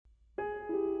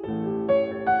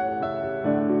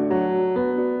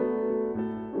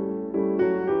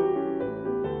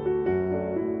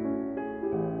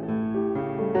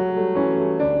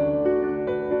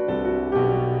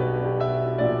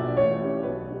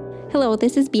Hello,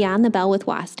 this is Beyond the Bell with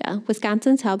WASTA,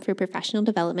 Wisconsin's hub for professional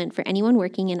development for anyone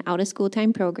working in out-of-school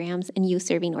time programs and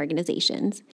youth-serving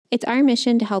organizations. It's our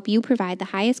mission to help you provide the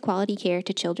highest quality care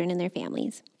to children and their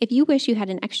families. If you wish you had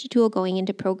an extra tool going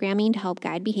into programming to help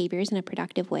guide behaviors in a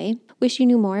productive way, wish you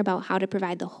knew more about how to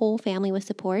provide the whole family with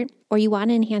support, or you want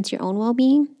to enhance your own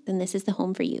well-being, then this is the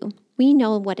home for you. We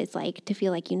know what it's like to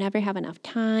feel like you never have enough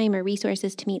time or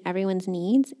resources to meet everyone's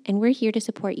needs, and we're here to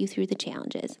support you through the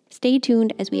challenges. Stay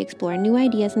tuned as we explore new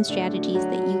ideas and strategies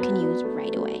that you can use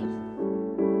right away.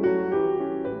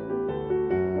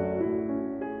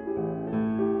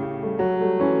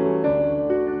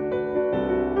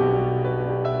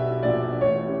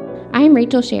 I'm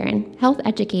Rachel Charron, health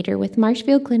educator with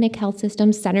Marshfield Clinic Health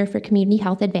System's Center for Community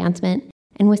Health Advancement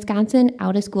and Wisconsin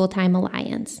Out-of-School Time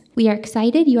Alliance. We are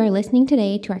excited you are listening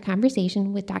today to our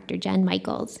conversation with Dr. Jenn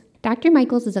Michels. Dr.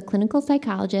 Michels is a clinical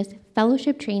psychologist,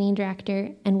 fellowship training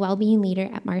director, and well-being leader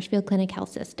at Marshfield Clinic Health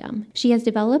System. She has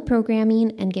developed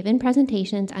programming and given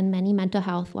presentations on many mental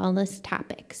health wellness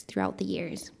topics throughout the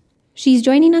years. She's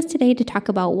joining us today to talk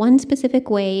about one specific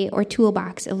way or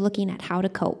toolbox of looking at how to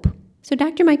cope. So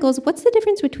Dr. Michels, what's the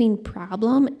difference between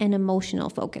problem and emotional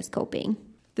focused coping?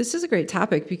 This is a great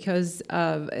topic because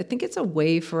I think it's a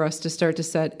way for us to start to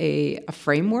set a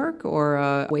framework or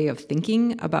a way of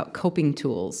thinking about coping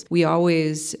tools. We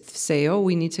always say,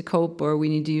 we need to cope or we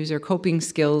need to use our coping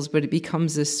skills, but it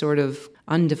becomes this sort of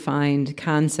undefined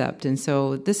concept. And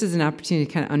so this is an opportunity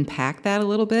to kind of unpack that a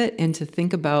little bit and to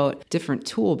think about different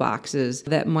toolboxes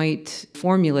that might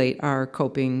formulate our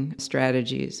coping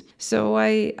strategies. So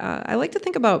I like to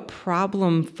think about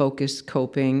problem-focused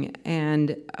coping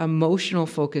and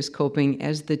emotional-focused coping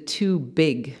as the two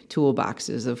big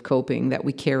toolboxes of coping that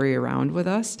we carry around with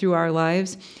us through our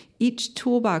lives. Each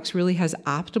toolbox really has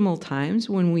optimal times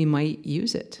when we might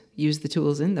use the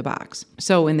tools in the box.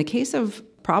 So in the case of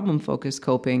problem-focused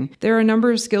coping, there are a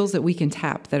number of skills that we can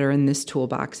tap that are in this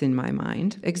toolbox in my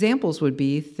mind. Examples would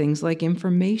be things like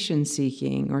information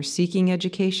seeking or seeking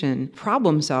education,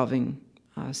 problem-solving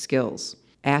skills,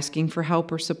 asking for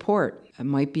help or support. It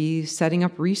might be setting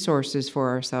up resources for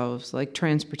ourselves, like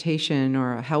transportation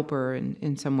or a helper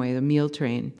in some way, a meal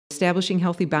train. Establishing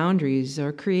healthy boundaries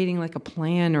or creating like a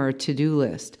plan or a to-do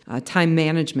list. Time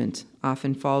management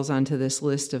often falls onto this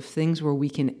list of things where we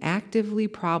can actively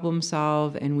problem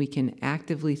solve and we can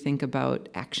actively think about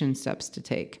action steps to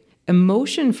take.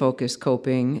 Emotion-focused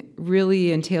coping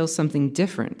really entails something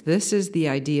different. This is the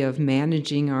idea of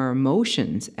managing our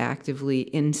emotions actively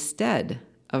instead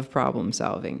of problem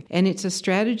solving. And it's a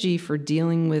strategy for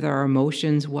dealing with our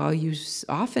emotions while you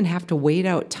often have to wait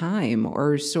out time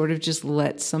or sort of just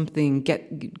let something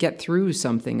get through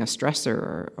something, a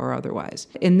stressor or otherwise.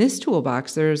 In this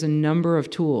toolbox, there's a number of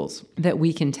tools that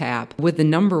we can tap, with the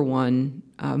number one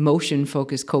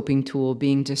emotion-focused coping tool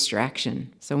being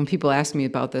distraction. So when people ask me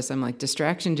about this, I'm like,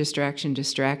 distraction.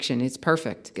 It's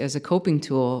perfect as a coping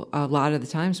tool a lot of the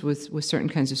times with certain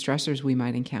kinds of stressors we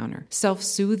might encounter.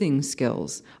 Self-soothing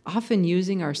skills, often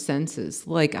using our senses,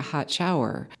 like a hot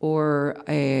shower or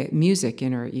a music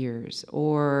in our ears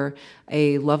or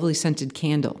a lovely scented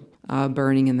candle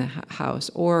burning in the house,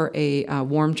 or a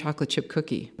warm chocolate chip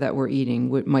cookie that we're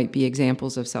eating might be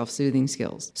examples of self-soothing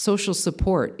skills. Social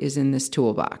support is in this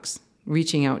toolbox,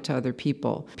 reaching out to other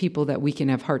people that we can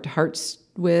have heart-to-hearts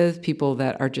with, people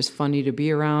that are just funny to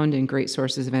be around and great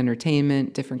sources of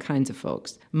entertainment, different kinds of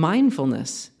folks.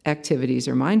 Mindfulness activities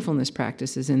or mindfulness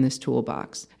practices in this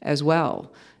toolbox as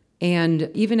well. And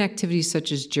even activities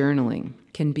such as journaling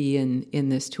can be in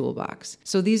this toolbox.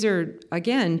 So these are,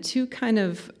 again, two kind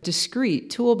of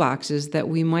discrete toolboxes that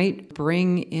we might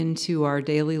bring into our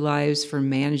daily lives for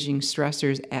managing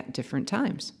stressors at different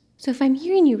times. So if I'm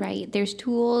hearing you right, there's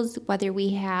tools whether we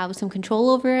have some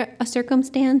control over a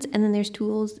circumstance, and then there's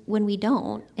tools when we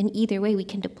don't. And either way, we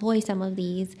can deploy some of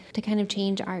these to kind of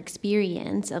change our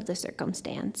experience of the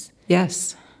circumstance.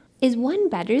 Yes. Is one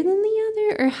better than the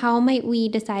other, or how might we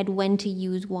decide when to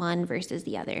use one versus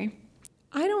the other?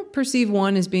 I don't perceive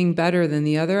one as being better than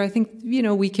the other. I think,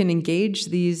 we can engage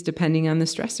these depending on the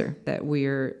stressor that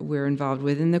we're involved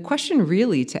with. And the question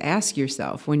really to ask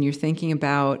yourself when you're thinking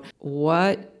about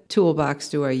what toolbox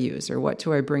do I use or what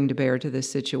do I bring to bear to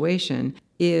this situation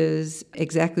is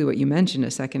exactly what you mentioned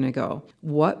a second ago.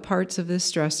 What parts of this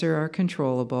stressor are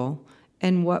controllable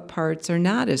and what parts are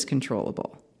not as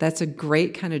controllable? That's a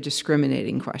great kind of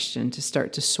discriminating question to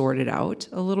start to sort it out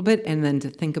a little bit and then to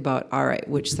think about, all right,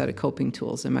 which set of coping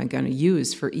tools am I going to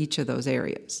use for each of those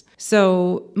areas?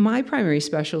 So my primary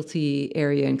specialty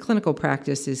area in clinical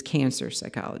practice is cancer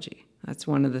psychology. That's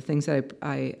one of the things that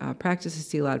I practice. I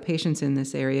see a lot of patients in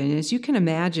this area. And as you can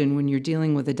imagine, when you're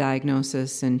dealing with a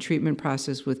diagnosis and treatment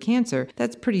process with cancer,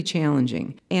 that's pretty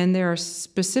challenging. And there are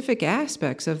specific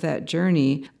aspects of that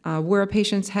journey where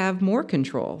patients have more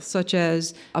control, such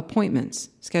as appointments,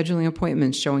 scheduling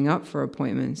appointments, showing up for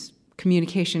appointments,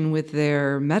 communication with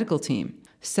their medical team,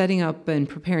 setting up and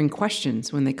preparing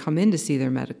questions when they come in to see their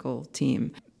medical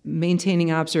team,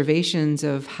 maintaining observations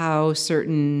of how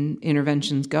certain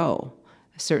interventions go,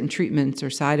 certain treatments or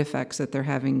side effects that they're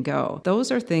having go.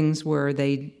 Those are things where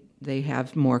they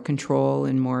have more control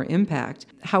and more impact.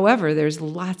 However, there's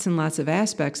lots and lots of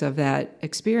aspects of that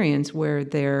experience where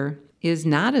there is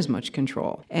not as much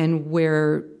control and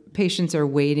where patients are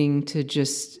waiting to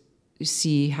just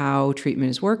see how treatment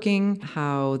is working,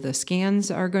 how the scans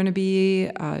are going to be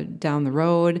down the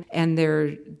road, and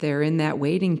they're in that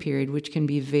waiting period, which can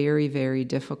be very, very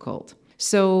difficult.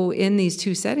 So in these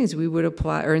two settings, we would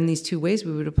apply, or in these two ways,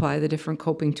 we would apply the different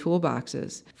coping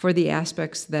toolboxes. For the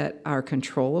aspects that are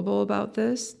controllable about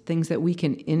this, things that we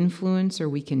can influence or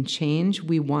we can change,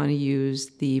 we want to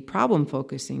use the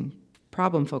problem-focused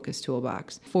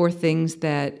toolbox. For things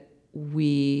that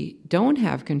we don't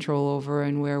have control over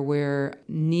and where we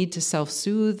need to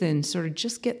self-soothe and sort of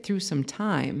just get through some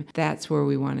time, that's where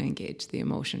we want to engage the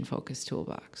emotion-focused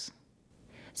toolbox.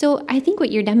 So I think what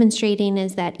you're demonstrating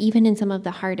is that even in some of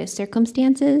the hardest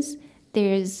circumstances,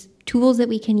 there's tools that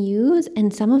we can use,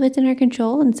 and some of it's in our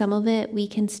control, and some of it we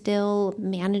can still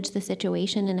manage the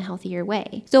situation in a healthier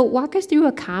way. So walk us through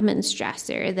a common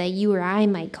stressor that you or I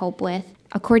might cope with.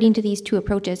 According to these two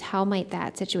approaches, how might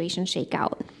that situation shake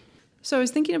out? So I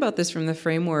was thinking about this from the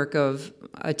framework of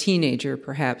a teenager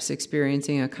perhaps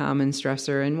experiencing a common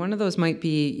stressor, and one of those might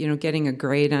be, getting a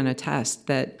grade on a test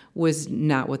that was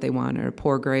not what they wanted, a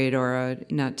poor grade or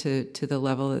not to the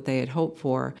level that they had hoped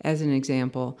for, as an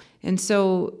example. And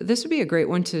so this would be a great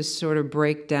one to sort of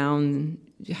break down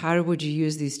how would you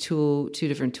use these two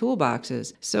different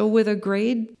toolboxes. So with a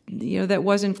grade, that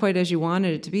wasn't quite as you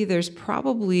wanted it to be, there's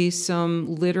probably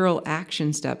some literal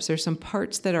action steps. There's some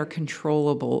parts that are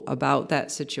controllable about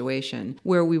that situation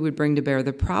where we would bring to bear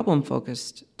the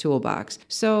problem-focused toolbox.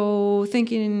 So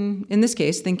thinking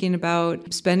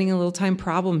about spending a little time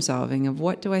problem solving of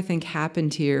what do I think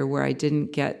happened here where I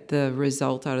didn't get the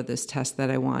result out of this test that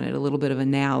I wanted, a little bit of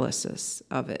analysis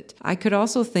of it. I could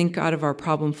also think out of our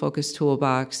problem-focused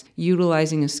toolbox,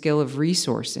 utilizing a skill of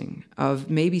resourcing, of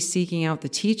maybe seeking out the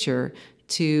teacher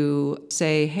to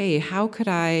say, hey, how could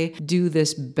I do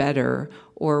this better?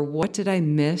 Or what did I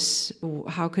miss?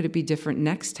 How could it be different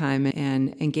next time?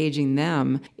 And engaging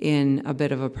them in a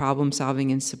bit of a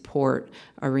problem-solving and support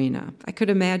arena. I could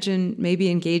imagine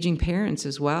maybe engaging parents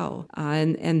as well.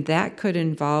 And that could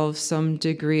involve some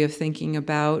degree of thinking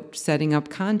about setting up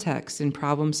context and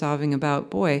problem-solving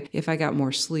about, if I got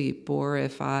more sleep, or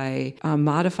if I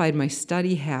modified my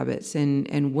study habits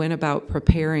and went about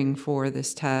preparing for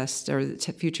this test or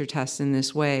future tests in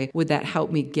this way, would that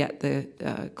help me get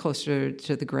the closer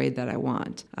to the grade that I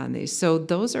want on these? So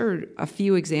those are a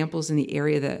few examples in the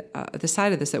area that the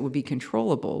side of this that would be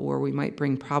controllable, where we might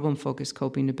bring problem-focused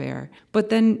coping to bear. But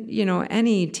then,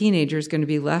 any teenager is going to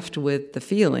be left with the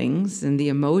feelings and the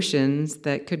emotions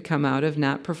that could come out of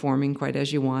not performing quite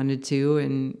as you wanted to,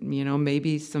 and,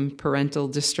 maybe some parental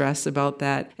distress about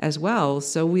that as well.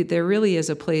 So there really is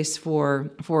a place for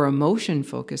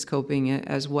emotion-focused coping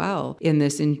as well in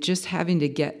this, and just having to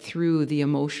get through the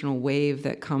emotional wave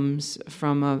that comes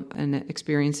from an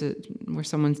experience where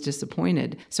someone's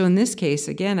disappointed. So in this case,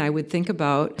 again, I would think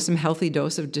about some healthy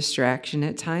dose of distraction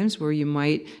at times where you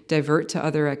might divert to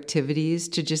other activities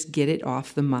to just get it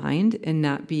off the mind and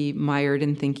not be mired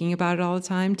in thinking about it all the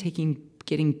time.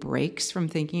 Getting breaks from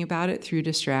thinking about it through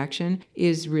distraction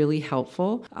is really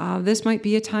helpful. This might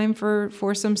be a time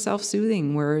for some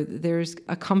self-soothing where there's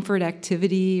a comfort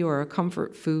activity or a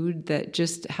comfort food that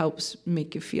just helps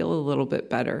make you feel a little bit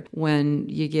better when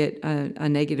you get a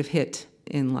negative hit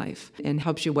in life and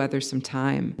helps you weather some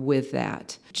time with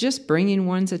that. Just bringing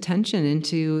one's attention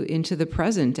into the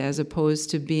present as opposed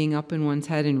to being up in one's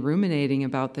head and ruminating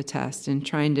about the test, and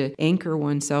trying to anchor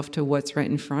oneself to what's right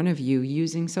in front of you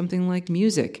using something like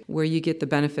music, where you get the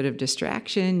benefit of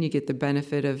distraction, you get the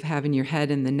benefit of having your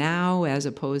head in the now as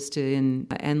opposed to in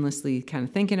endlessly kind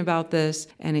of thinking about this,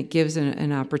 and it gives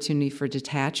an opportunity for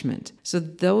detachment. So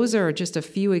those are just a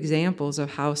few examples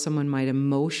of how someone might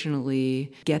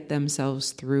emotionally get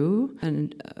themselves through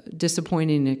a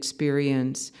disappointing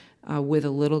experience with a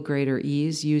little greater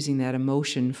ease using that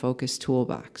emotion-focused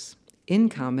toolbox in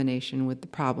combination with the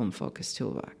problem-focused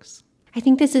toolbox. I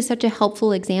think this is such a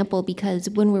helpful example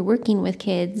because when we're working with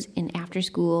kids in after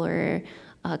school or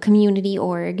a community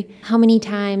org, how many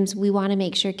times we want to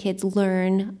make sure kids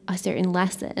learn a certain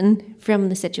lesson from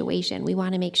the situation. We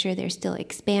want to make sure they're still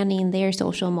expanding their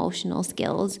social emotional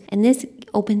skills. And this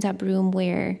opens up room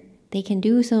where they can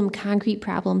do some concrete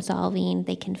problem solving,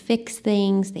 they can fix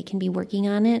things, they can be working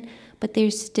on it, but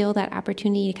there's still that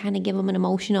opportunity to kind of give them an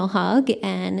emotional hug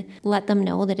and let them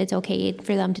know that it's okay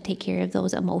for them to take care of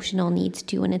those emotional needs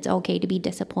too, and it's okay to be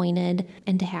disappointed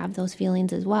and to have those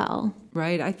feelings as well.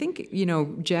 Right. I think,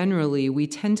 generally we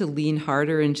tend to lean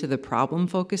harder into the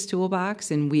problem-focused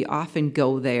toolbox, and we often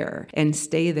go there and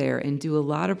stay there and do a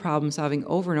lot of problem solving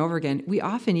over and over again. We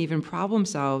often even problem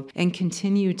solve and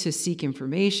continue to seek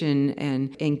information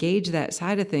and engage that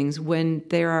side of things when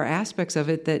there are aspects of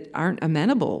it that aren't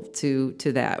amenable to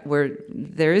that, where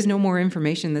there is no more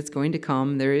information that's going to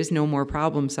come, there is no more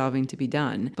problem solving to be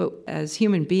done. But as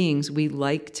human beings, we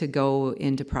like to go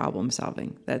into problem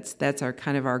solving. That's our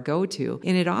kind of our go-to.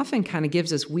 And it often kind of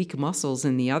gives us weak muscles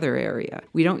in the other area.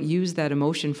 We don't use that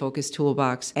emotion-focused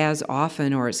toolbox as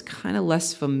often, or it's kind of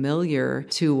less familiar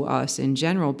to us in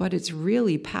general, but it's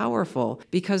really powerful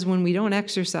because when we don't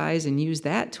exercise and use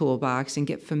that toolbox and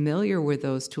get familiar with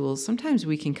those tools, sometimes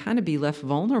we can kind of be left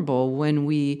vulnerable when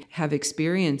we have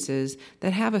experiences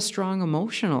that have a strong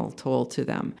emotional toll to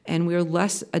them. And we're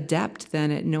less adept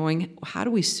then at knowing how do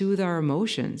we soothe our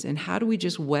emotions and how do we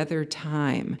just weather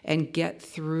time and get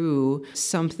through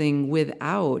something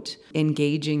without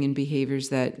engaging in behaviors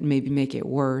that maybe make it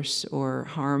worse or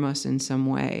harm us in some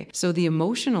way. So the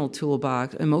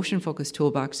emotion-focused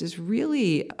toolbox is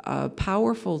really a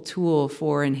powerful tool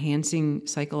for enhancing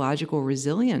psychological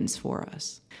resilience for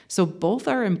us. So both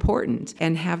are important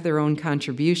and have their own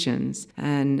contributions,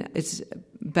 and it's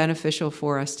beneficial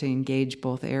for us to engage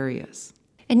both areas.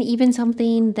 And even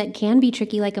something that can be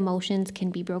tricky like emotions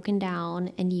can be broken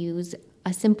down and use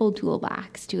a simple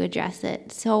toolbox to address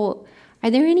it. So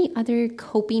are there any other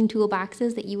coping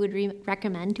toolboxes that you would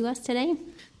recommend to us today?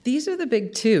 These are the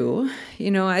big two.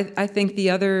 I think the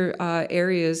other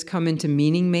areas come into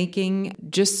meaning making,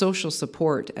 just social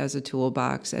support as a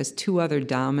toolbox, as two other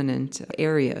dominant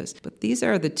areas. But these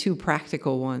are the two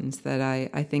practical ones that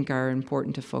I think are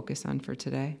important to focus on for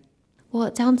today. Well,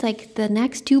 it sounds like the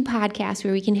next two podcasts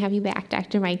where we can have you back,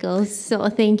 Dr. Michels. So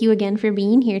thank you again for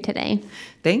being here today.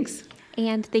 Thanks.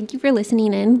 And thank you for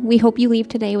listening in. We hope you leave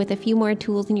today with a few more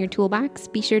tools in your toolbox.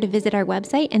 Be sure to visit our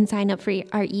website and sign up for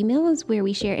our emails where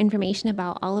we share information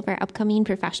about all of our upcoming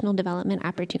professional development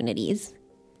opportunities.